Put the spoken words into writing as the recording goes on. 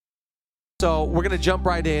So we're going to jump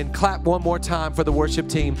right in. Clap one more time for the worship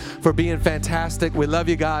team for being fantastic. We love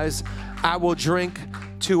you guys. I will drink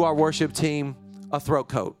to our worship team a throat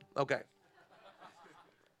coat. Okay.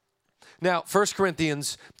 Now, 1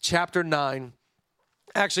 Corinthians chapter 9.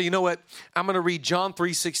 Actually, you know what? I'm going to read John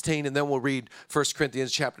 3:16, and then we'll read 1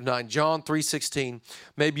 Corinthians chapter 9. John 3:16.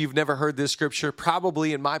 Maybe you've never heard this scripture.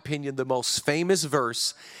 Probably, in my opinion, the most famous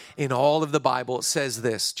verse in all of the Bible. It says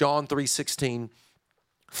this, John 3:16.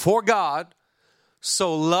 For God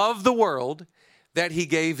so loved the world that he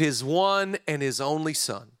gave his one and his only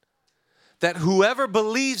Son, that whoever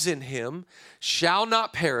believes in him shall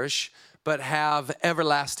not perish, but have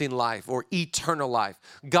everlasting life or eternal life.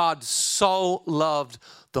 God so loved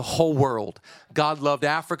the whole world. God loved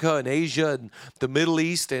Africa and Asia and the Middle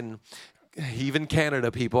East and even Canada,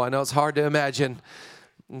 people. I know it's hard to imagine.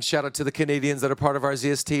 And shout out to the Canadians that are part of our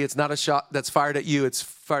ZST. It's not a shot that's fired at you. It's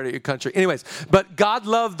fired at your country. Anyways, but God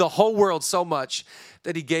loved the whole world so much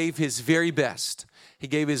that he gave his very best. He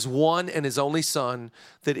gave his one and his only Son,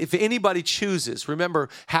 that if anybody chooses, remember,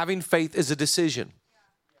 having faith is a decision.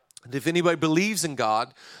 And if anybody believes in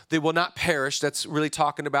God, they will not perish. That's really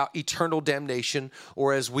talking about eternal damnation,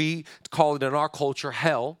 or as we call it in our culture,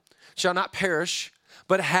 hell. Shall not perish,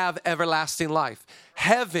 but have everlasting life.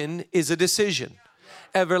 Heaven is a decision.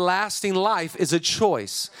 Everlasting life is a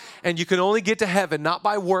choice. And you can only get to heaven not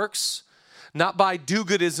by works, not by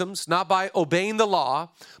do-goodisms, not by obeying the law,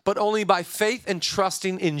 but only by faith and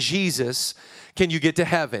trusting in Jesus can you get to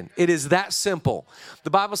heaven. It is that simple. The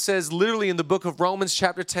Bible says literally in the book of Romans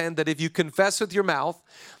chapter 10 that if you confess with your mouth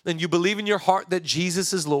and you believe in your heart that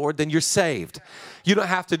Jesus is Lord, then you're saved. You don't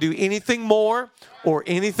have to do anything more or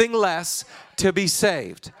anything less to be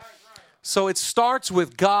saved. So it starts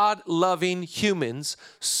with God loving humans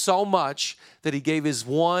so much that he gave his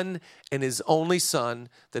one and his only Son,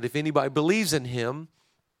 that if anybody believes in him,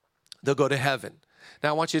 they'll go to heaven. Now,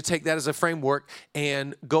 I want you to take that as a framework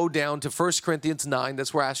and go down to 1 Corinthians 9.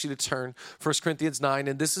 That's where I asked you to turn, 1 Corinthians 9.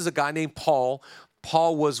 And this is a guy named Paul.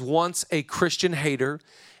 Paul was once a Christian hater,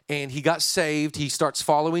 and he got saved. He starts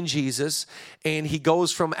following Jesus, and he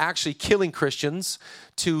goes from actually killing Christians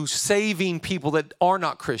to saving people that are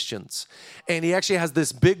not Christians. And he actually has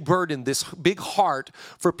this big burden, this big heart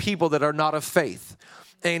for people that are not of faith.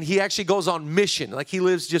 And he actually goes on mission. Like he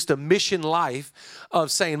lives just a mission life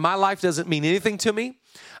of saying, my life doesn't mean anything to me.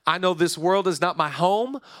 I know this world is not my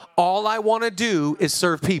home. All I want to do is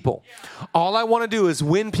serve people. All I want to do is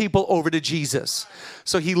win people over to Jesus.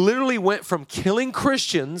 So he literally went from killing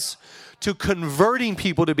Christians to converting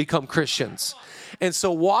people to become Christians. And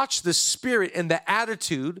so watch the spirit and the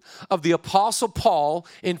attitude of the Apostle Paul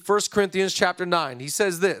in 1 Corinthians chapter 9. He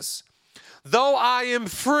says this, though I am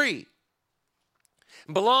free,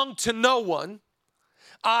 belong to no one,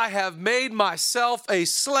 I have made myself a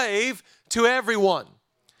slave to everyone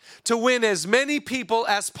to win as many people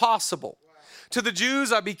as possible. To the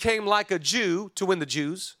Jews, I became like a Jew to win the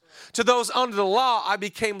Jews. To those under the law, I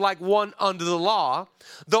became like one under the law,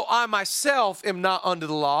 though I myself am not under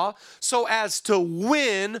the law, so as to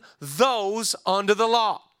win those under the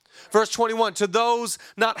law. Verse 21, to those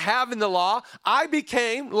not having the law, I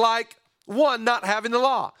became like one not having the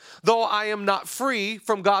law, though I am not free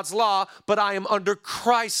from God's law, but I am under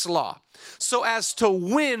Christ's law, so as to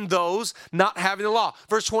win those not having the law.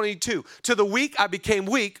 Verse 22, to the weak I became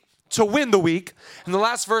weak to win the weak. And the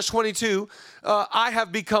last verse 22, I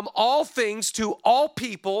have become all things to all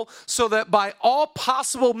people, so that by all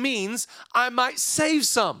possible means I might save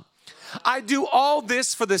some. I do all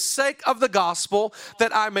this for the sake of the gospel,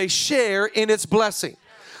 that I may share in its blessing.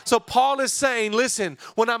 So Paul is saying, listen,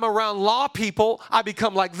 when I'm around law people, I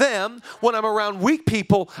become like them. When I'm around weak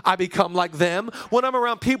people, I become like them. When I'm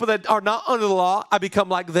around people that are not under the law, I become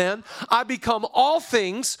like them. I become all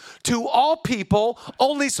things to all people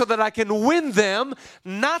only so that I can win them,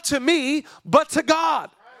 not to me, but to God.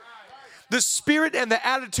 The spirit and the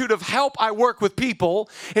attitude of help I work with people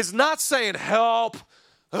is not saying, help,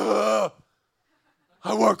 I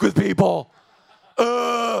work with people,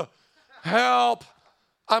 help.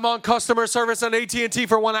 I'm on customer service on AT&T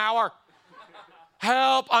for 1 hour.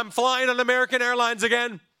 Help, I'm flying on American Airlines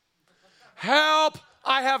again. Help,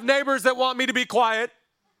 I have neighbors that want me to be quiet.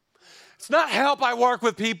 It's not help I work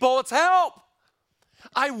with people, it's help.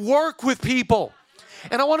 I work with people,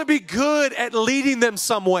 and I want to be good at leading them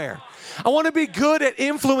somewhere. I want to be good at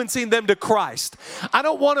influencing them to Christ. I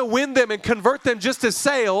don't want to win them and convert them just to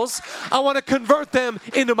sales. I want to convert them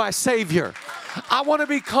into my Savior. I want to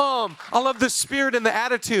become. I love the spirit and the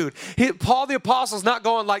attitude. Paul the Apostle's not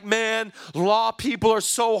going like, man, law people are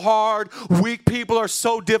so hard. Weak people are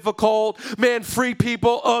so difficult. Man, free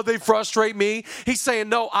people, oh, they frustrate me. He's saying,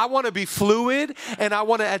 no, I want to be fluid and I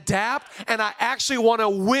want to adapt and I actually want to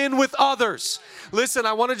win with others. Listen,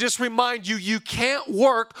 I want to just remind you, you can't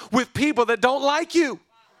work with people that don't like you.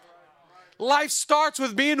 Life starts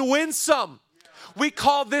with being winsome. We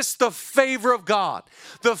call this the favor of God.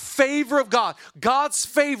 The favor of God. God's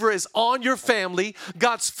favor is on your family.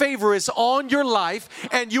 God's favor is on your life.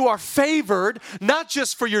 And you are favored not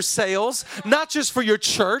just for your sales, not just for your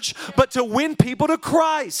church, but to win people to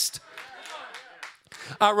Christ.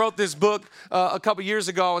 I wrote this book a couple years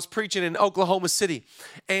ago. I was preaching in Oklahoma City,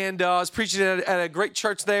 and I was preaching at a great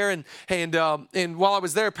church there. And while I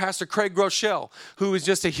was there, Pastor Craig Groeschel, who is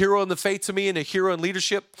just a hero in the faith to me and a hero in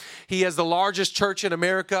leadership, he has the largest church in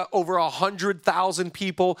America. Over 100,000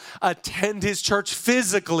 people attend his church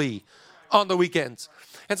physically on the weekends.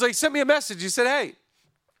 And so he sent me a message. He said, "Hey,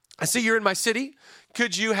 I see you're in my city.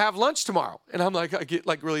 Could you have lunch tomorrow?" And I'm like, I get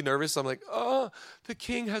like really nervous. I'm like, the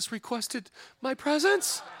king has requested my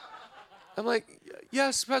presence. I'm like,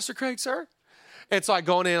 yes, Pastor Craig, sir. And so I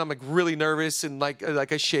go in, I'm like really nervous and like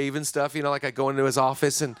I shave and stuff, like I go into his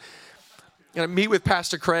office and I meet with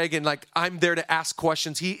Pastor Craig and like I'm there to ask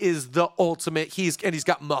questions. He is the ultimate. He's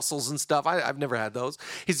got muscles and stuff. I've never had those.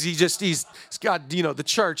 He's got the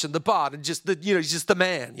church and the bod and just he's just the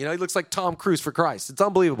man. He looks like Tom Cruise for Christ. It's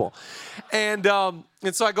unbelievable. And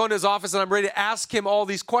so I go into his office and I'm ready to ask him all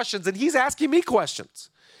these questions and he's asking me questions.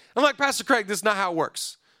 I'm like, Pastor Craig, this is not how it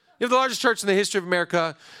works. You're the largest church in the history of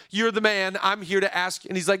America. You're the man. I'm here to ask.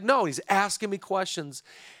 And he's like, no, he's asking me questions.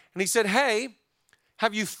 And he said, hey,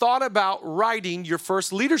 have you thought about writing your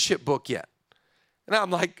first leadership book yet? And I'm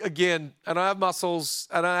like, again, I don't have muscles.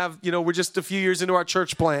 I don't have, we're just a few years into our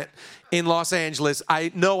church plant in Los Angeles.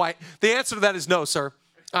 The answer to that is no, sir.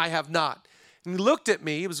 I have not. And he looked at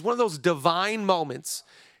me. It was one of those divine moments.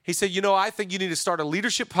 He said, I think you need to start a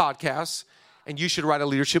leadership podcast and you should write a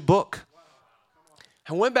leadership book.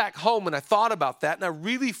 I went back home and I thought about that and I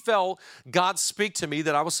really felt God speak to me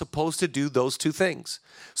that I was supposed to do those two things.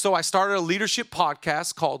 So I started a leadership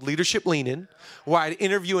podcast called Leadership Lean-In, where I'd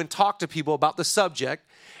interview and talk to people about the subject,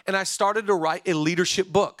 and I started to write a leadership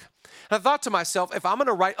book. And I thought to myself, if I'm going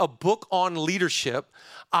to write a book on leadership,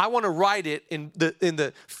 I want to write it in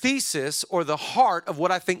the thesis or the heart of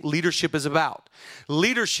what I think leadership is about.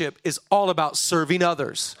 Leadership is all about serving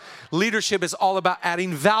others. Leadership is all about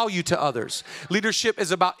adding value to others. Leadership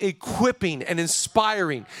is about equipping and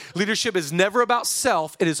inspiring. Leadership is never about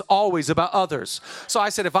self. It is always about others. So I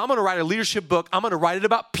said, if I'm going to write a leadership book, I'm going to write it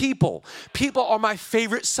about people. People are my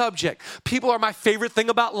favorite subject. People are my favorite thing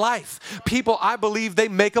about life. People, I believe they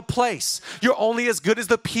make a place. You're only as good as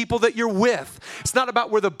the people that you're with. It's not about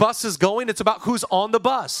where the bus is going. It's about who's on the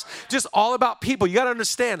bus. Just all about people. You got to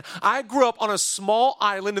understand, I grew up on a small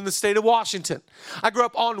island in the state of Washington. I grew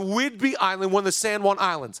up on Whidbey Island, one of the San Juan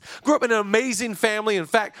Islands. Grew up in an amazing family. In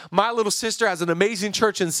fact, my little sister has an amazing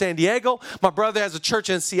church in San Diego. My brother has a church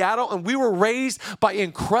in Seattle. And we were raised by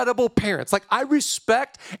incredible parents. Like, I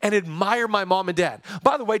respect and admire my mom and dad.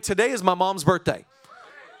 By the way, today is my mom's birthday.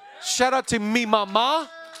 Shout out to mi mamá,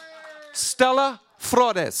 Stella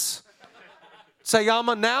Flores. Se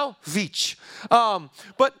llama now Veach.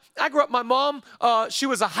 But I grew up, my mom, she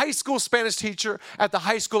was a high school Spanish teacher at the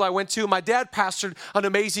high school I went to. My dad pastored an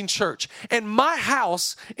amazing church. And my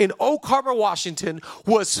house in Oak Harbor, Washington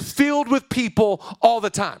was filled with people all the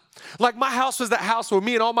time. Like, my house was that house where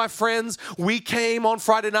me and all my friends, we came on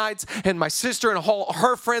Friday nights, and my sister and all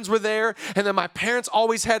her friends were there, and then my parents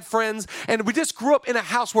always had friends, and we just grew up in a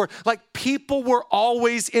house where, like, people were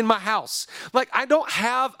always in my house. Like, I don't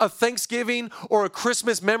have a Thanksgiving or a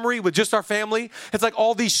Christmas memory with just our family. It's like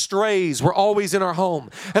all these strays were always in our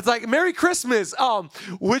home. It's like, Merry Christmas.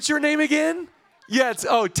 What's your name again? Yeah,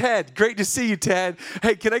 Ted. Great to see you, Ted.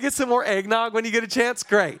 Hey, can I get some more eggnog when you get a chance?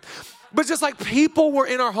 Great. But just like, people were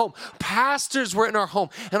in our home. Pastors were in our home.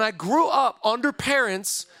 And I grew up under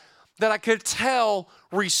parents that I could tell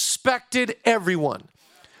respected everyone,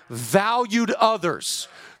 valued others,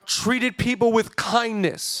 treated people with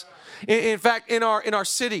kindness. In fact, in our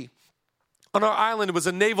city, on our island, it was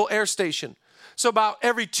a naval air station. So about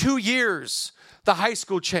every 2 years, the high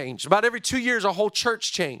school changed. About every 2 years, a whole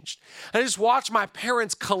church changed. I just watched my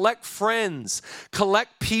parents collect friends,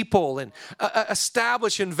 collect people, and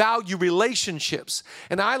establish and value relationships.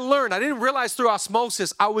 And I learned, I didn't realize through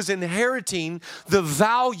osmosis, I was inheriting the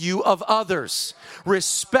value of others,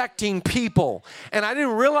 respecting people. And I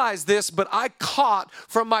didn't realize this, but I caught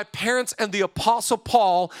from my parents and the Apostle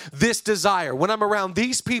Paul this desire. When I'm around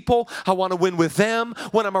these people, I want to win with them.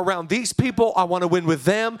 When I'm around these people, I want to win with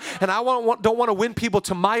them. And I don't want to win people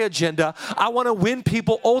to my agenda. I want to win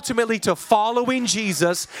people ultimately to following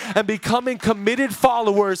Jesus and becoming committed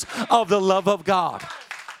followers of the love of God.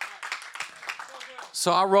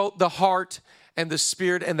 So I wrote the heart and the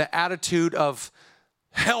spirit and the attitude of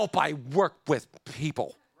help, I work with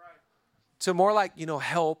people. So more like,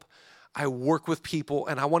 help, I work with people,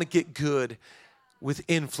 and I want to get good with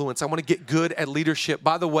influence. I want to get good at leadership.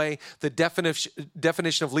 By the way, the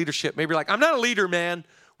definition of leadership, maybe you're like, I'm not a leader, man.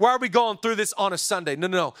 Why are we going through this on a Sunday?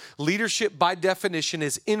 No. Leadership by definition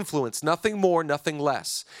is influence. Nothing more, nothing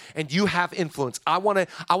less. And you have influence. I want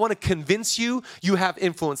to convince you have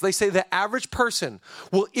influence. They say the average person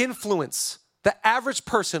will influence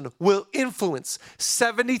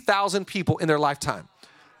 70,000 people in their lifetime.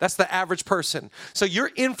 That's the average person. So you're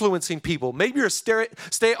influencing people. Maybe you're a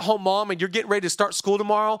stay-at-home mom and you're getting ready to start school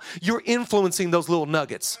tomorrow. You're influencing those little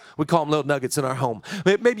nuggets. We call them little nuggets in our home.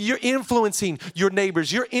 Maybe you're influencing your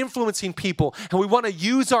neighbors. You're influencing people. And we want to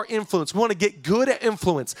use our influence. We want to get good at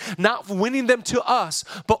influence. Not winning them to us,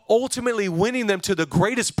 but ultimately winning them to the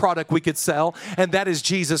greatest product we could sell, and that is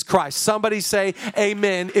Jesus Christ. Somebody say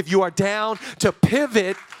amen if you are down to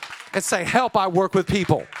pivot and say, help, I work with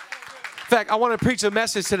people. In fact, I want to preach a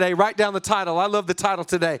message today. Write down the title. I love the title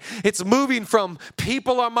today. It's moving from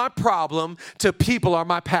people are my problem to people are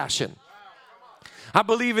my passion. I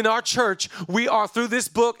believe in our church, we are through this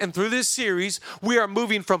book and through this series, we are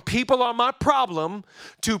moving from people are my problem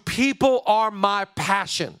to people are my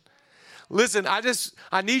passion. Listen,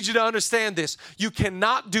 I need you to understand this. You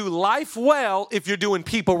cannot do life well if you're doing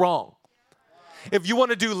people wrong. If you want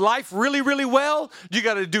to do life really, really well, you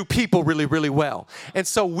got to do people really, really well. And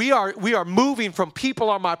so we are moving from people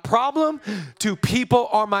are my problem to people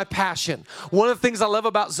are my passion. One of the things I love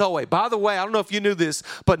about Zoe, by the way, I don't know if you knew this,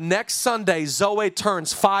 but next Sunday, Zoe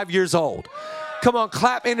turns 5 years old. Come on,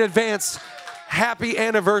 clap in advance. Happy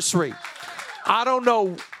anniversary. I don't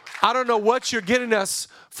know what you're getting us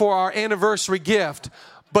for our anniversary gift,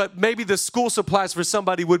 but maybe the school supplies for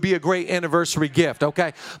somebody would be a great anniversary gift,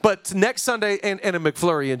 okay? But next Sunday, and a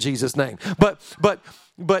McFlurry in Jesus' name.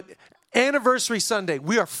 But anniversary Sunday,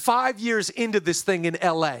 we are 5 years into this thing in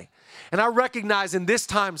L.A., and I recognize in this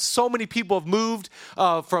time, so many people have moved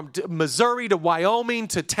from Missouri to Wyoming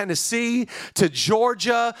to Tennessee to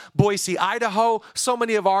Georgia, Boise, Idaho. So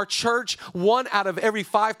many of our church, 1 out of every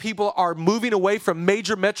 5 people are moving away from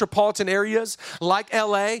major metropolitan areas like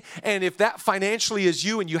LA. And if that financially is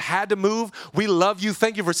you and you had to move, we love you.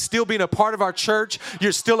 Thank you for still being a part of our church.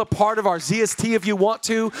 You're still a part of our ZST if you want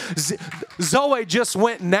to. Zoe just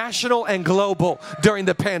went national and global during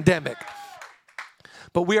the pandemic.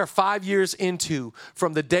 But we are 5 years into,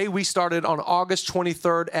 from the day we started on August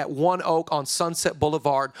 23rd at One Oak on Sunset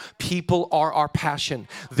Boulevard, people are our passion.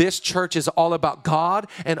 This church is all about God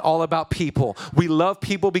and all about people. We love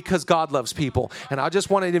people because God loves people. And I just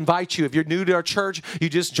want to invite you, if you're new to our church, you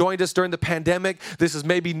just joined us during the pandemic, this is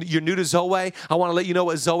maybe you're new to Zoe, I want to let you know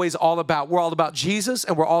what Zoe is all about. We're all about Jesus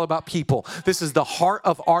and we're all about people. This is the heart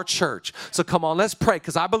of our church. So come on, let's pray,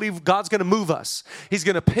 because I believe God's going to move us. He's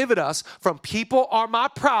going to pivot us from people are my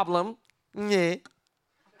problem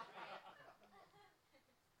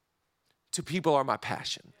to people are my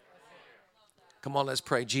passion. Come on, let's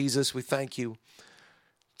pray. Jesus, we thank you.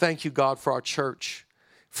 Thank you, God, for our church.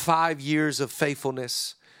 5 years of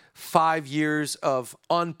faithfulness, 5 years of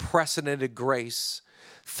unprecedented grace.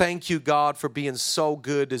 Thank you, God, for being so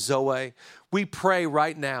good to Zoe. We pray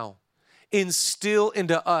right now, instill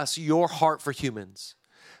into us your heart for humans.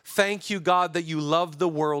 Thank you, God, that you loved the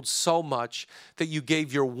world so much that you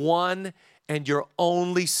gave your one and your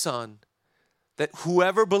only Son, that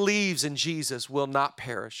whoever believes in Jesus will not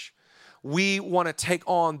perish. We want to take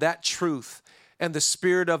on that truth and the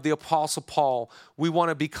spirit of the Apostle Paul. We want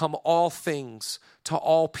to become all things to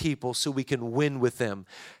all people so we can win with them.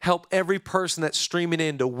 Help every person that's streaming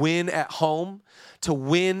in to win at home, to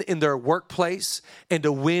win in their workplace, and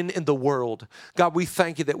to win in the world. God, we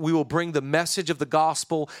thank you that we will bring the message of the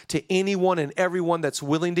gospel to anyone and everyone that's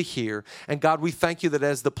willing to hear. And God, we thank you that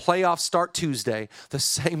as the playoffs start Tuesday, the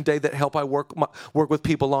same day that Help I Work with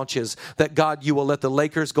People launches, that God, you will let the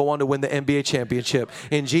Lakers go on to win the NBA championship.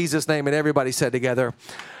 In Jesus' name, and everybody said together,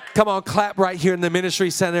 Come on, clap right here in the ministry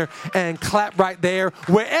center and clap right there,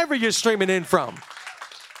 wherever you're streaming in from.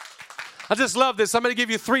 I just love this. I'm going to give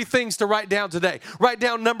you 3 things to write down today. Write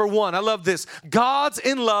down number 1. I love this. God's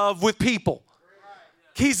in love with people.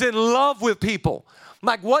 He's in love with people.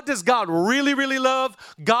 Like, what does God really, really love?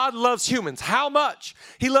 God loves humans. How much?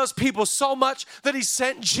 He loves people so much that he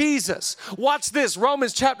sent Jesus. Watch this.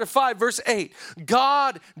 Romans chapter 5, verse 8.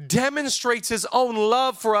 God demonstrates his own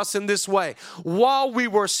love for us in this way. While we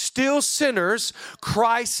were still sinners,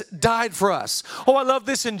 Christ died for us. Oh, I love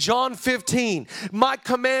this in John 15. My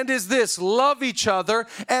command is this: love each other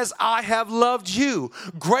as I have loved you.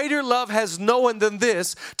 Greater love has no one than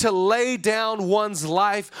this, to lay down one's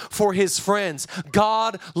life for his friends. God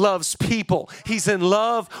loves people. He's in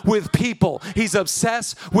love with people. He's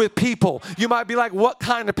obsessed with people. You might be like, what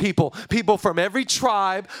kind of people? People from every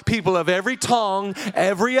tribe, people of every tongue,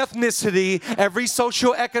 every ethnicity, every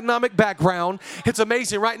socioeconomic background. It's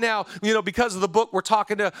amazing right now, because of the book, we're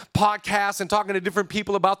talking to podcasts and talking to different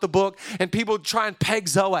people about the book, and people try and peg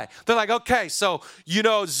Zoe. They're like, okay, so,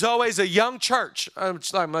 Zoe's a young church. I'm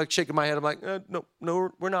like shaking my head. I'm like,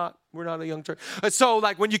 no, we're not. We're not a young church. So,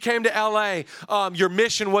 like, when you came to L.A., your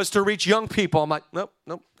mission was to reach young people. I'm like, nope,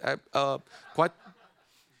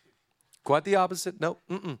 quite the opposite. No,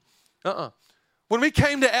 When we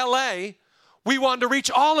came to L.A., we wanted to reach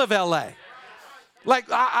all of L.A. Like,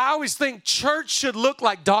 I always think church should look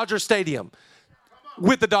like Dodger Stadium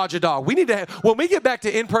with the Dodger dog. We need to have, when we get back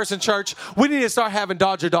to in-person church, we need to start having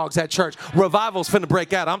Dodger dogs at church. Revival's finna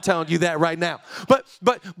break out. I'm telling you that right now.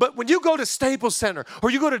 But when you go to Staples Center or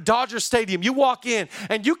you go to Dodger Stadium, you walk in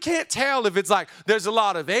and you can't tell if it's like there's a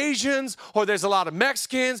lot of Asians or there's a lot of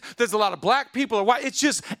Mexicans, there's a lot of black people or white. It's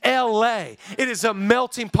just L.A. It is a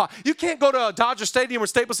melting pot. You can't go to a Dodger Stadium or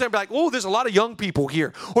Staples Center and be like, oh, there's a lot of young people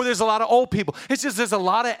here or there's a lot of old people. It's just there's a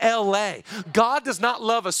lot of L.A. God does not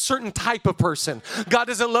love a certain type of person. God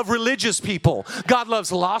doesn't love religious people. God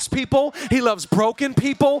loves lost people. He loves broken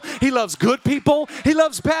people. He loves good people. He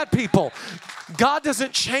loves bad people. God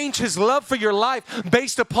doesn't change his love for your life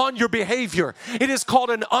based upon your behavior. It is called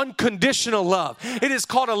an unconditional love. It is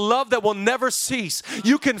called a love that will never cease.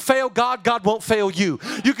 You can fail God, God won't fail you.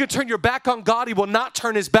 You can turn your back on God, he will not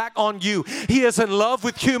turn his back on you. He is in love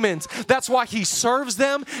with humans. That's why he serves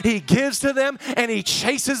them, he gives to them, and he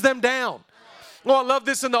chases them down. Well, I love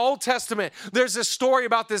this in the Old Testament. There's this story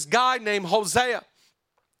about this guy named Hosea.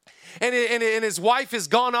 And his wife has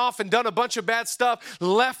gone off and done a bunch of bad stuff,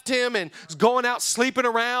 left him and is going out sleeping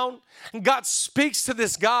around. And God speaks to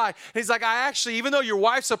this guy. And he's like, even though your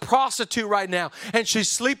wife's a prostitute right now and she's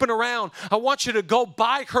sleeping around, I want you to go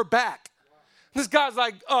buy her back. And this guy's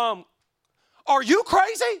like, are you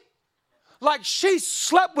crazy? Like, she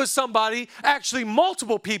slept with somebody, actually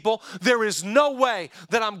multiple people. There is no way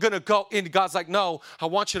that I'm going to go. And God's like, no, I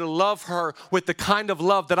want you to love her with the kind of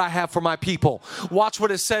love that I have for my people. Watch what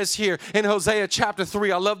it says here in Hosea chapter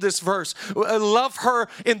 3. I love this verse. Love her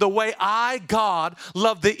in the way I, God,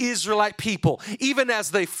 love the Israelite people, even as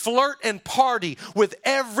they flirt and party with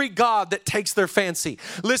every god that takes their fancy.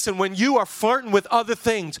 Listen, when you are flirting with other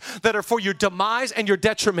things that are for your demise and your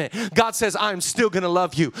detriment, God says, I'm still going to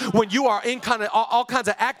love you. When you are in all kinds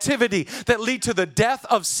of activity that lead to the death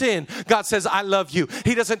of sin, God says, I love you.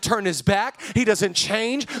 He doesn't turn his back. He doesn't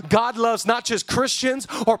change. God loves not just Christians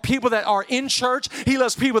or people that are in church. He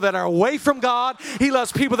loves people that are away from God. He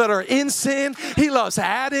loves people that are in sin. He loves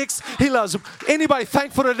addicts. He loves anybody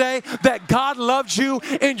thankful today that God loves you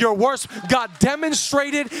in your worst. God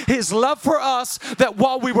demonstrated his love for us, that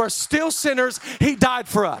while we were still sinners, he died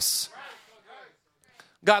for us.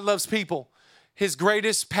 God loves people. His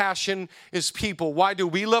greatest passion is people. Why do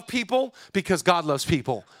we love people? Because God loves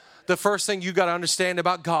people. The first thing you got to understand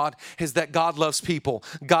about God is that God loves people.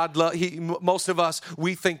 Most of us,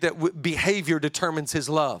 we think that behavior determines his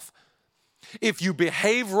love. If you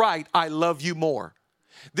behave right, I love you more.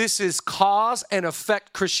 This is cause and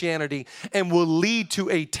effect Christianity and will lead to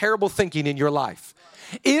a terrible thinking in your life.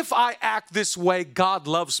 If I act this way, God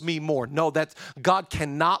loves me more. No, God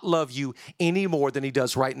cannot love you any more than he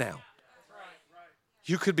does right now.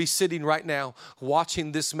 You could be sitting right now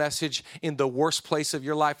watching this message in the worst place of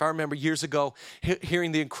your life. I remember years ago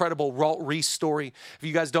hearing the incredible Walt Reese story. If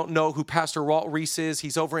you guys don't know who Pastor Walt Reese is,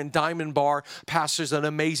 he's over in Diamond Bar, pastors an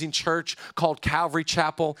amazing church called Calvary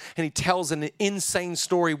Chapel, and he tells an insane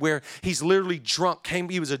story where he's literally drunk.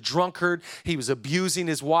 He was a drunkard. He was abusing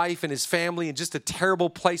his wife and his family in just a terrible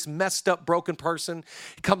place, messed up, broken person.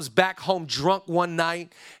 He comes back home drunk one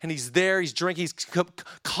night, and he's there, he's drinking, he's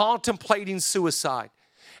contemplating suicide.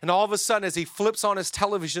 And all of a sudden, as he flips on his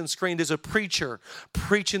television screen, there's a preacher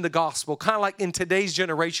preaching the gospel. Kind of like in today's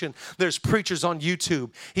generation, there's preachers on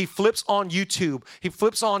YouTube. He flips on YouTube. He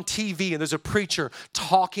flips on TV, and there's a preacher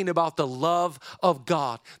talking about the love of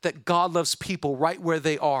God, that God loves people right where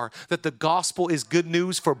they are, that the gospel is good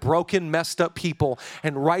news for broken, messed up people.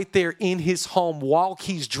 And right there in his home, while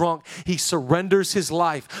he's drunk, he surrenders his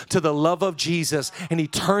life to the love of Jesus, and he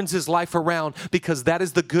turns his life around, because that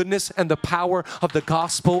is the goodness and the power of the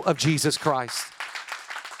gospel of Jesus Christ.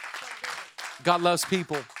 God loves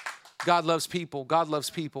people. God loves people. God loves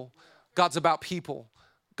people. God's about people.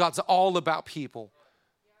 God's all about people.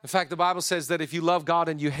 In fact, the Bible says that if you love God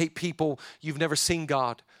and you hate people, you've never seen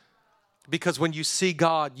God. Because when you see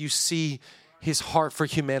God, you see his heart for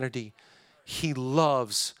humanity. He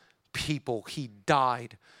loves people. He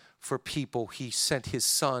died for people. He sent his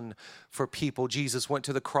son for people. Jesus went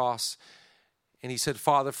to the cross and he said,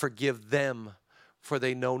 Father, forgive them, for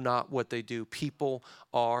they know not what they do. People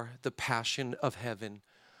are the passion of heaven.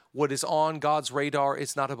 What is on God's radar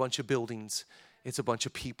is not a bunch of buildings. It's a bunch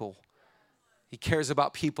of people. He cares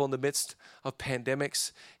about people in the midst of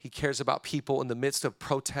pandemics. He cares about people in the midst of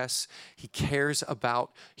protests. He cares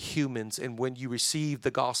about humans. And when you receive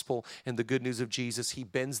the gospel and the good news of Jesus, he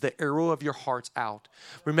bends the arrow of your hearts out.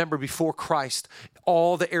 Remember, before Christ,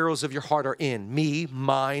 all the arrows of your heart are in. Me,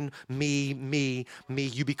 mine, me, me, me.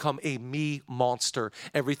 You become a me monster.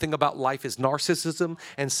 Everything about life is narcissism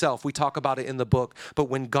and self. We talk about it in the book. But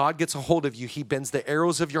when God gets a hold of you, he bends the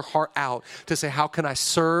arrows of your heart out to say, how can I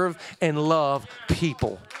serve and love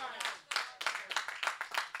people?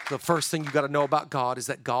 The first thing you got to know about God is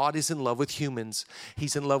that God is in love with humans.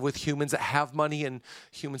 He's in love with humans that have money and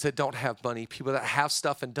humans that don't have money, people that have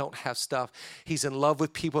stuff and don't have stuff. He's in love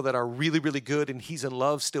with people that are really, really good, and he's in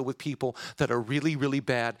love still with people that are really, really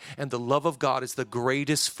bad. And the love of God is the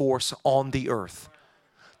greatest force on the earth.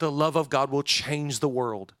 The love of God will change the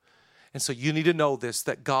world. And so you need to know this,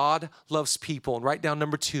 that God loves people. And write down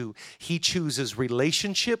number 2, he chooses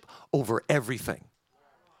relationship over everything.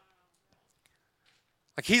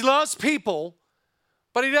 Like, he loves people,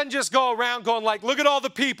 but he doesn't just go around going like, look at all the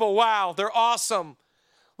people. Wow, they're awesome.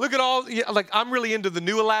 Look at all, like, I'm really into the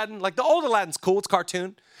new Aladdin. Like, the old Aladdin's cool, it's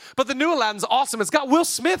cartoon. But the new Aladdin's awesome. It's got Will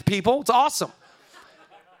Smith, people. It's awesome.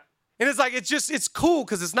 And it's like, it's cool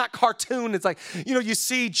because it's not cartoon. It's like, you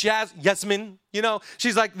see Yasmin,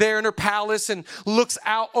 she's like there in her palace and looks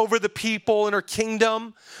out over the people in her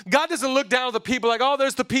kingdom. God doesn't look down at the people like, oh,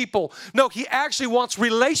 there's the people. No, he actually wants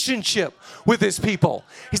relationship with his people.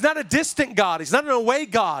 He's not a distant God. He's not an away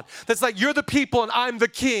God that's like, you're the people and I'm the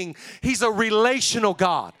king. He's a relational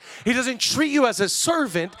God. He doesn't treat you as a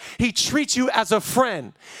servant. He treats you as a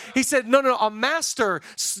friend. He said, no, a master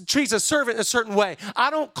treats a servant a certain way. I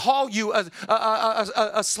don't call you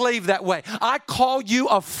a slave that way. I call you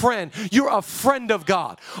a friend. You're a friend of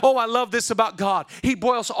God. Oh, I love this about God. He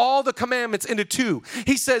boils all the commandments into 2.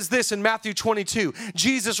 He says this in Matthew 22.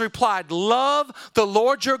 Jesus replied, love the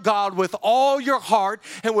Lord your God with all your heart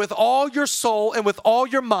and with all your soul and with all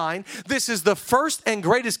your mind. This is the first and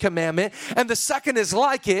greatest commandment. And the second is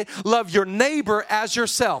like it, love your neighbor as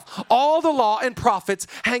yourself. All the law and prophets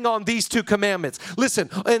hang on these 2 commandments. Listen,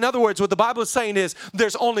 in other words, what the Bible is saying is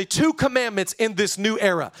there's only 2 commandments in this new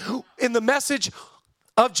era. In the message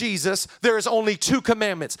of Jesus, there is only 2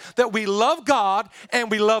 commandments, that we love God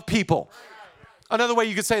and we love people. Another way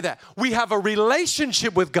you could say that, we have a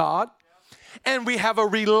relationship with God and we have a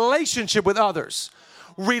relationship with others.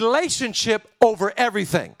 Relationship over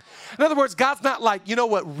everything. In other words, God's not like,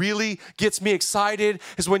 what really gets me excited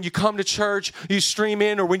is when you come to church, you stream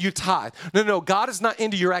in, or when you tithe. No, God is not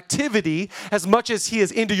into your activity as much as he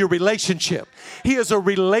is into your relationship. He is a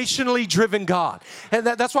relationally driven God. And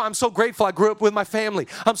that's why I'm so grateful I grew up with my family.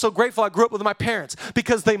 I'm so grateful I grew up with my parents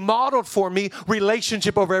because they modeled for me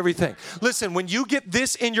relationship over everything. Listen, when you get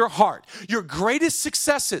this in your heart, your greatest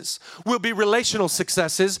successes will be relational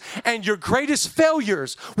successes and your greatest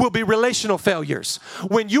failures will be relational failures.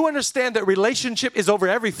 When you understand that relationship is over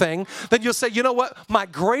everything, then you'll say, you know what? My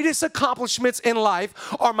greatest accomplishments in life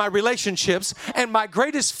are my relationships, and my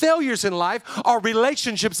greatest failures in life are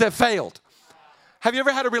relationships that failed. Have you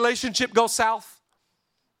ever had a relationship go south?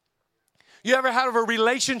 You ever had a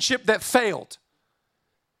relationship that failed?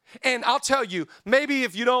 And I'll tell you, maybe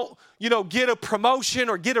if you don't, get a promotion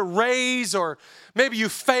or get a raise, or maybe you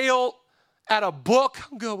fail at a book.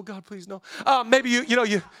 Oh, God, please no. Maybe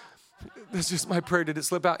you. That's just my prayer. Did it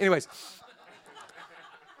slip out? Anyways,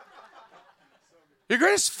 your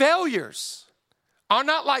greatest failures are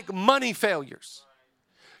not like money failures.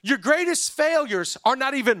 Your greatest failures are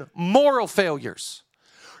not even moral failures.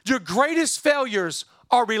 Your greatest failures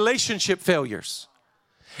are relationship failures.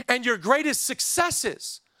 And your greatest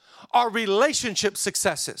successes are relationship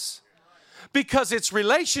successes, because it's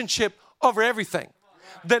relationship over everything.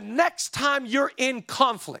 The next time you're in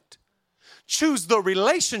conflict, choose the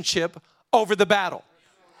relationship over the battle.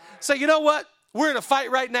 Say, you know what? We're in a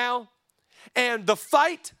fight right now, and the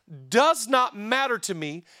fight does not matter to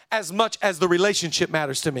me as much as the relationship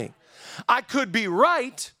matters to me. I could be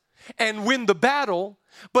right and win the battle,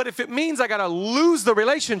 but if it means I got to lose the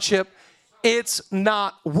relationship, it's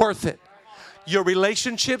not worth it. Your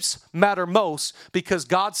relationships matter most, because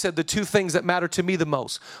God said the two things that matter to me the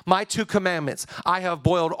most. My two commandments. I have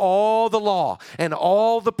boiled all the law and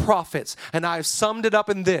all the prophets, and I have summed it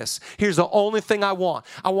up in this. Here's the only thing I want.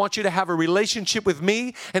 I want you to have a relationship with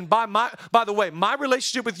me. And by the way, my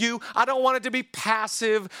relationship with you, I don't want it to be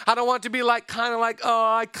passive. I don't want it to be like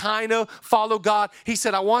I kind of follow God. He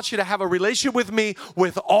said, I want you to have a relationship with me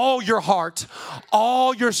with all your heart,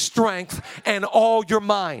 all your strength, and all your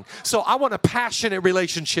mind. So I want a passionate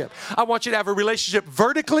relationship. I want you to have a relationship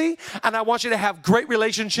vertically, and I want you to have great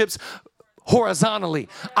relationships horizontally.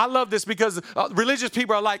 I love this because religious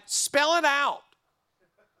people are like, spell it out.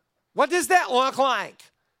 What does that look like?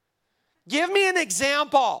 Give me an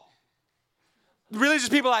example. Religious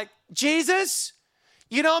people are like, Jesus,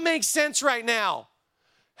 you don't make sense right now.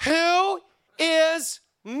 Who is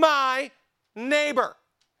my neighbor?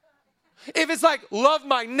 If it's like, love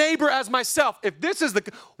my neighbor as myself, if this is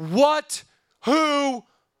what, who,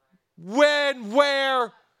 when,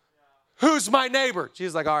 where, who's my neighbor?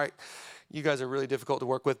 Jesus is like, all right, you guys are really difficult to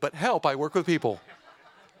work with, but help, I work with people.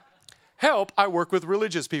 Help, I work with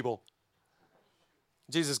religious people.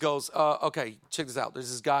 Jesus goes, okay, check this out.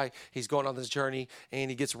 There's this guy, he's going on this journey,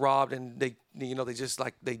 and he gets robbed, and they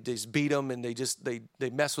just beat him, and they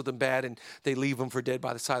mess with him bad, and they leave him for dead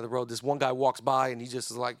by the side of the road. This one guy walks by, and he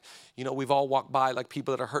just is like, we've all walked by, like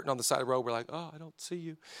people that are hurting on the side of the road. We're like, oh, I don't see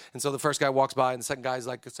you. And so the first guy walks by, and the second guy's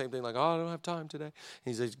like the same thing, like, oh, I don't have time today.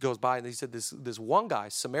 And he goes by, and he said, this one guy,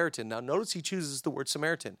 Samaritan. Now notice he chooses the word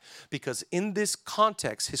Samaritan, because in this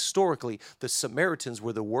context, historically, the Samaritans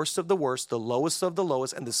were the worst of the worst, the lowest of the lowest,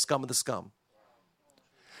 and the scum of the scum.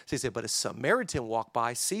 So he said, but a Samaritan walked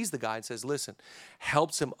by, sees the guy, and says, listen,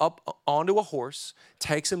 helps him up onto a horse,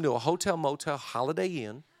 takes him to a hotel, motel, Holiday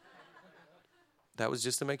Inn. That was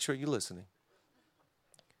just to make sure you're listening.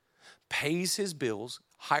 Pays his bills,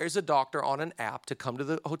 hires a doctor on an app to come to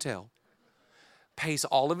the hotel, pays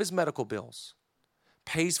all of his medical bills,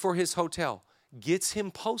 pays for his hotel, gets him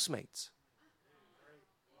Postmates.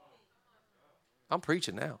 I'm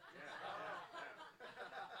preaching now.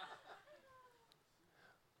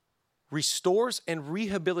 Restores and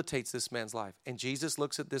rehabilitates this man's life. And Jesus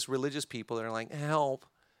looks at this religious people that are like, help.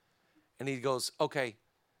 And he goes, okay,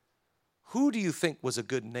 who do you think was a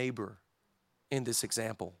good neighbor in this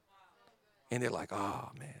example? And they're like, oh,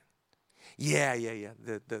 man. Yeah,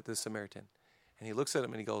 the Samaritan. And he looks at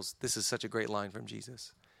him and he goes, this is such a great line from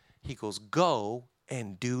Jesus. He goes, go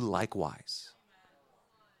and do likewise.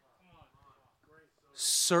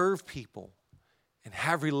 Serve people and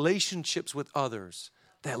have relationships with others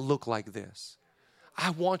that look like this.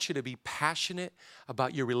 I want you to be passionate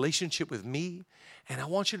about your relationship with me, and I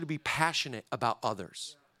want you to be passionate about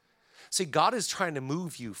others. See, God is trying to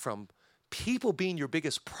move you from people being your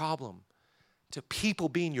biggest problem to people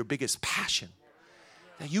being your biggest passion.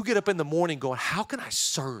 Now, you get up in the morning going, how can I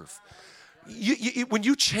serve? When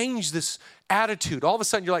you change this attitude, all of a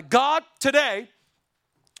sudden you're like, God, today,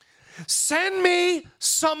 send me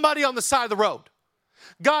somebody on the side of the road.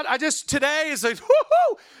 God, today is like,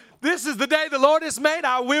 whoo-hoo, this is the day the Lord has made.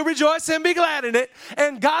 I will rejoice and be glad in it.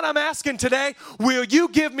 And God, I'm asking today, will you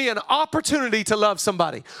give me an opportunity to love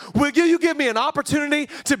somebody? Will you give me an opportunity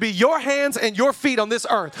to be your hands and your feet on this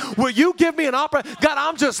earth? Will you give me an opportunity? God,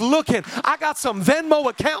 I'm just looking. I got some Venmo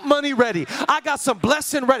account money ready. I got some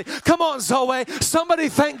blessing ready. Come on, Zoe. Somebody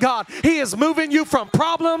thank God. He is moving you from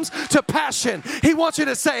problems to passion. He wants you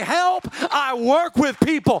to say, help, I work with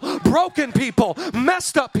people, broken people,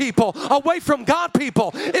 messed up people, away from God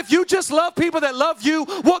people. If you just love people that love you,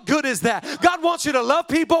 what good is that? God wants you to love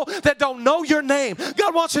people that don't know your name.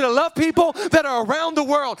 God wants you to love people that are around the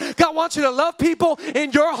world. God wants you to love people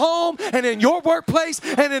in your home and in your workplace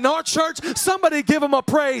and in our church. Somebody give them a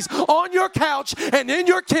praise on your couch and in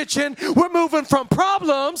your kitchen. We're moving from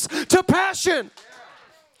problems to passion.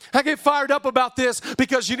 I get fired up about this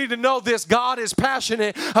because you need to know this. God is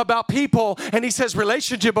passionate about people, and he says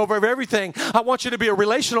relationship over everything. I want you to be a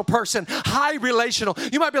relational person, high relational.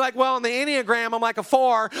 You might be like, well, on the Enneagram, I'm like a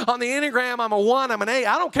 4. On the Enneagram, I'm a 1, I'm an 8.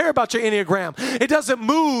 I don't care about your Enneagram. It doesn't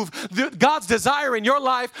move God's desire in your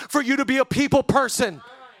life for you to be a people person.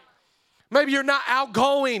 Maybe you're not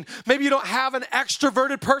outgoing. Maybe you don't have an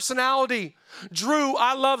extroverted personality. Drew,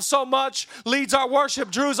 I love so much, leads our worship.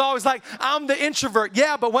 Drew's always like, I'm the introvert.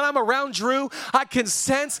 Yeah, but when I'm around Drew, I can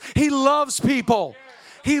sense he loves people.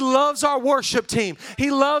 He loves our worship team.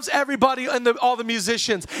 He loves everybody and all the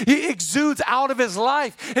musicians. He exudes out of his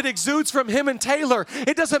life. It exudes from him and Taylor.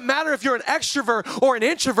 It doesn't matter if you're an extrovert or an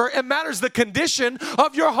introvert. It matters the condition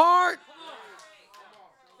of your heart.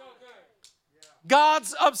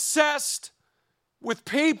 God's obsessed with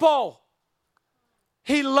people.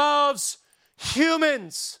 He loves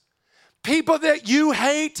humans. People that you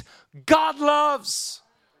hate, God loves.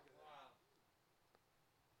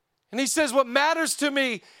 And he says, what matters to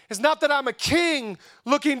me is not that I'm a king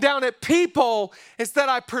looking down at people. It's that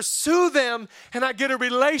I pursue them and I get a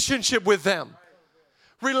relationship with them.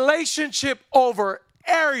 Relationship over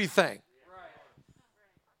everything.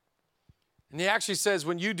 And he actually says,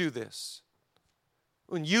 when you do this,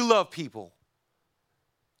 when you love people,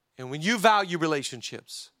 and when you value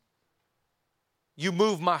relationships, you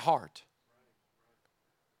move my heart.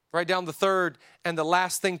 Write down the third and the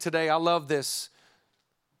last thing today. I love this.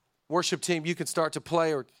 Worship team, you can start to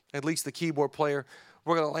play, or at least the keyboard player.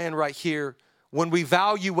 We're going to land right here. When we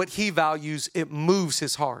value what he values, it moves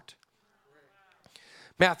his heart.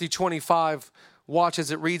 Matthew 25, watch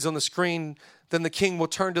as it reads on the screen. Then the king will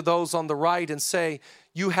turn to those on the right and say,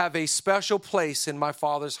 you have a special place in my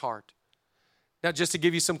Father's heart. Now, just to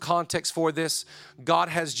give you some context for this, God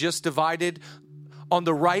has just divided on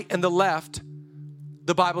the right and the left,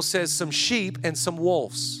 the Bible says, some sheep and some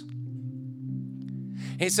wolves.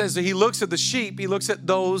 And he says that he looks at the sheep, he looks at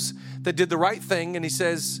those that did the right thing, and he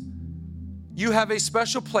says, you have a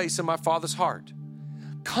special place in my Father's heart.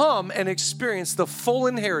 Come and experience the full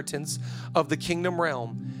inheritance of the kingdom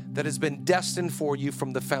realm that has been destined for you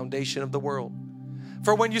from the foundation of the world.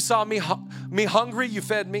 For when you saw me hungry, you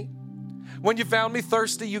fed me. When you found me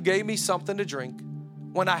thirsty, you gave me something to drink.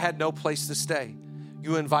 When I had no place to stay,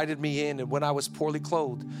 you invited me in. And when I was poorly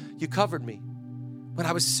clothed, you covered me. When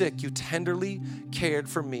I was sick, you tenderly cared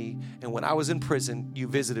for me. And when I was in prison, you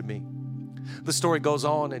visited me. The story goes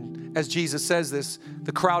on, and as Jesus says this,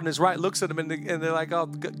 the crowd on his right looks at him, and they're like, oh,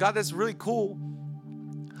 God, that's really cool.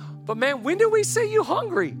 But man, when did we see you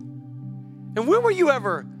hungry? And when were you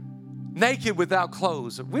ever naked without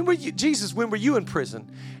clothes? When were you, Jesus, when were you in prison?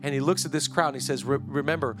 And he looks at this crowd and he says,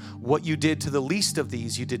 remember what you did to the least of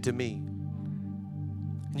these, you did to me.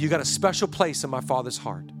 You got a special place in my Father's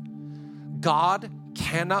heart. God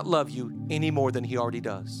cannot love you any more than he already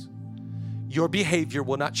does. Your behavior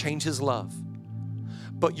will not change his love,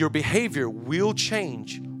 but your behavior will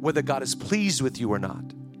change whether God is pleased with you or not.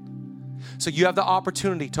 So you have the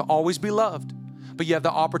opportunity to always be loved, but you have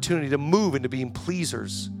the opportunity to move into being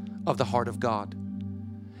pleasers of the heart of God.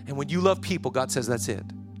 And when you love people, God says that's it.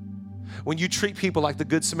 When you treat people like the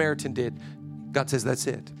Good Samaritan did, God says that's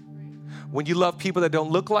it. When you love people that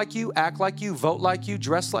don't look like you, act like you, vote like you,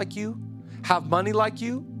 dress like you, have money like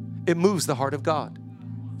you, it moves the heart of God.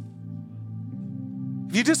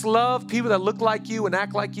 If you just love people that look like you and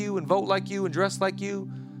act like you and vote like you and dress like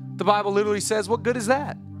you, the Bible literally says, what good is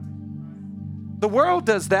that? The world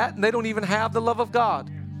does that and they don't even have the love of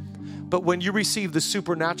God. But when you receive the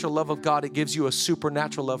supernatural love of God, it gives you a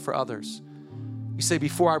supernatural love for others. You say,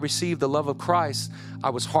 before I received the love of Christ, I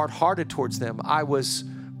was hard-hearted towards them. I was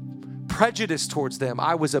prejudiced towards them.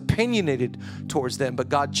 I was opinionated towards them, but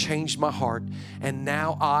God changed my heart. And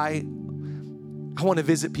now I want to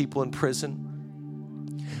visit people in prison.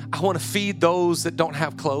 I want to feed those that don't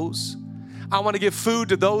have clothes. I want to give food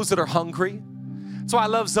to those that are hungry. That's why I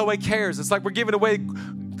love Zoe Cares. It's like we're giving away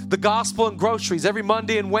the gospel and groceries every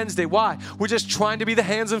Monday and Wednesday. Why? We're just trying to be the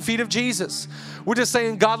hands and feet of Jesus. We're just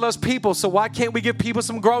saying God loves people, so why can't we give people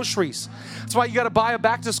some groceries? That's why you got to buy a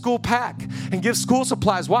back-to-school pack and give school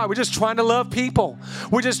supplies. Why? We're just trying to love people.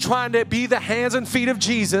 We're just trying to be the hands and feet of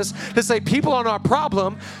Jesus to say people aren't our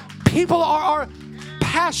problem. People are our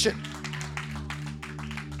passion.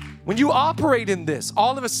 When you operate in this,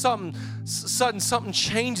 all of a sudden something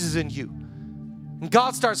changes in you. And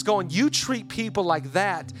God starts going, you treat people like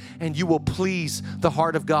that and you will please the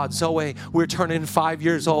heart of God. Zoe, we're turning 5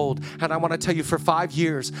 years old. And I want to tell you, for 5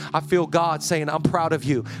 years, I feel God saying, I'm proud of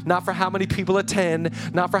you. Not for how many people attend,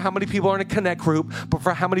 not for how many people are in a connect group, but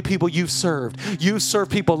for how many people you've served. You've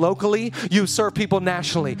served people locally. You've served people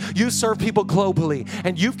nationally. You serve people globally.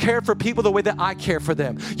 And you've cared for people the way that I care for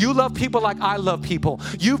them. You love people like I love people.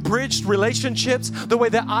 You've bridged relationships the way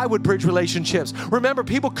that I would bridge relationships. Remember,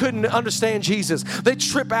 people couldn't understand Jesus. They'd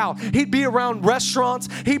trip out. He'd be around restaurants.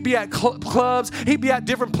 He'd be at clubs. He'd be at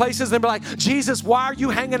different places. And they'd be like, Jesus, why are you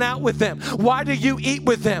hanging out with them? Why do you eat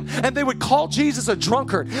with them? And they would call Jesus a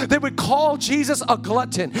drunkard. They would call Jesus a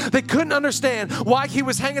glutton. They couldn't understand why he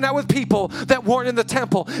was hanging out with people that weren't in the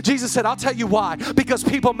temple. Jesus said, I'll tell you why. Because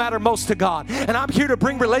people matter most to God. And I'm here to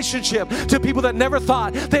bring relationship to people that never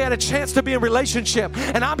thought they had a chance to be in relationship.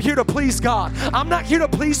 And I'm here to please God. I'm not here to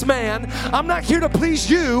please man. I'm not here to please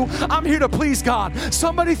you. I'm here to please God.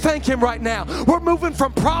 Somebody thank him right now. We're moving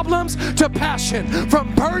from problems to passion,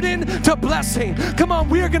 from burden to blessing. Come on,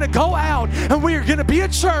 we are going to go out and we are going to be a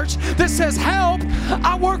church that says, help,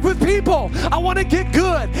 I work with people. I want to get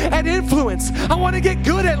good at influence. I want to get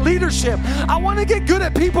good at leadership. I want to get good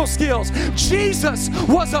at people skills. Jesus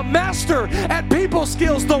was a master at people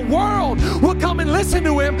skills. The world will come and listen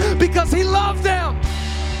to him because he loved them.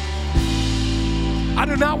 I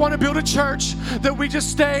do not want to build a church that we just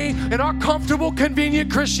stay in our comfortable, convenient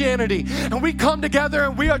Christianity and we come together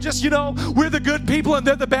and we are just, we're the good people and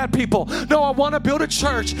they're the bad people. No, I want to build a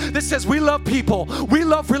church that says we love people, we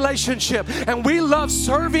love relationship, and we love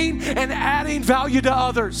serving and adding value to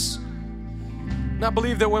others. And I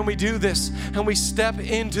believe that when we do this and we step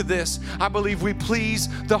into this, I believe we please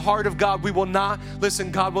the heart of God. We will not,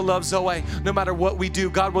 listen, God will love Zoe no matter what we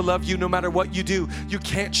do. God will love you no matter what you do. You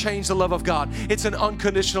can't change the love of God. It's an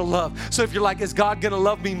unconditional love. So if you're like, is God going to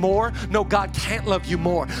love me more? No, God can't love you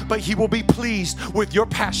more, but he will be pleased with your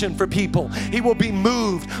passion for people. He will be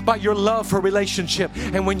moved by your love for relationship.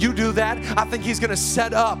 And when you do that, I think he's going to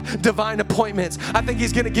set up divine appointments. I think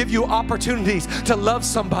he's going to give you opportunities to love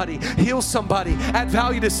somebody, heal somebody, add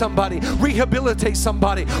value to somebody, rehabilitate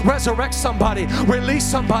somebody, resurrect somebody, release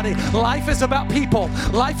somebody. Life is about people.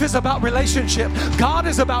 Life is about relationship. God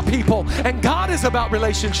is about people, and God is about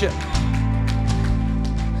relationship.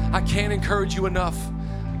 I can't encourage you enough.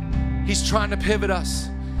 He's trying to pivot us.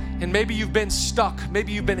 And maybe you've been stuck.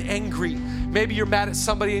 Maybe you've been angry. Maybe you're mad at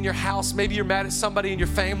somebody in your house. Maybe you're mad at somebody in your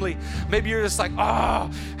family. Maybe you're just like,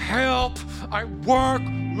 help, I work.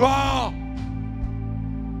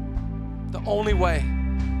 The only way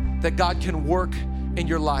that God can work in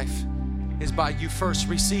your life is by you first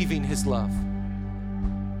receiving his love,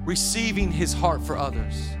 receiving his heart for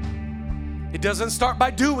others. It doesn't start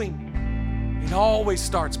by doing. It always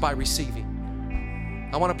starts by receiving.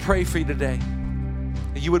 I want to pray for you today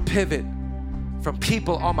that you would pivot from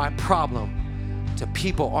people are my problem to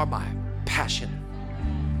people are my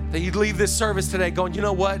passion. That you'd leave this service today going, you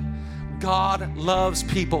know what? God loves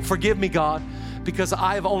people. Forgive me, God, because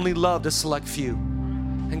I've only loved a select few.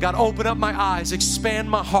 And God, open up my eyes, expand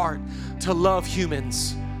my heart to love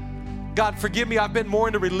humans. God, forgive me, I've been more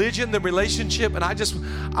into religion than relationship, and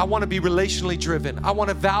I want to be relationally driven. I want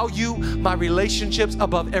to value my relationships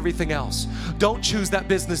above everything else. Don't choose that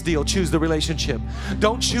business deal, choose the relationship.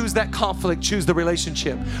 Don't choose that conflict, choose the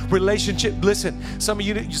relationship. Relationship, listen, some of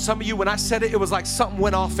you, when I said it, it was like something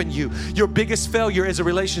went off in you. Your biggest failure is a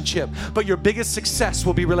relationship, but your biggest success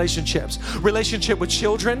will be relationships. Relationship with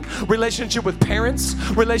children, relationship with parents,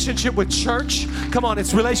 relationship with church. Come on,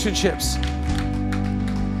 it's relationships.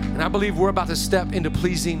 And I believe we're about to step into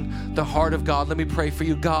pleasing the heart of God. Let me pray for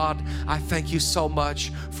you. God, I thank you so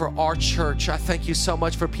much for our church. I thank you so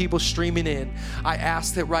much for people streaming in. I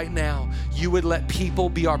ask that right now you would let people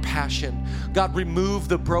be our passion. God, remove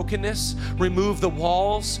the brokenness, remove the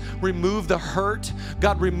walls, remove the hurt.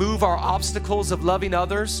 God, remove our obstacles of loving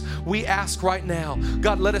others. We ask right now,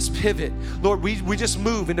 God, let us pivot. Lord, we just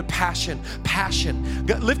move into passion.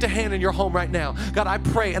 God, lift a hand in your home right now. God, I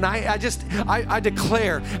pray and I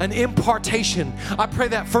declare an impartation. I pray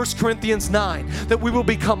that 1 Corinthians 9, that we will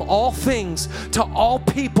become all things to all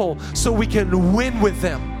people so we can win with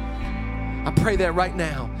them. I pray that right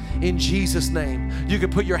now in Jesus' name. You can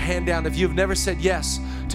put your hand down if you've never said yes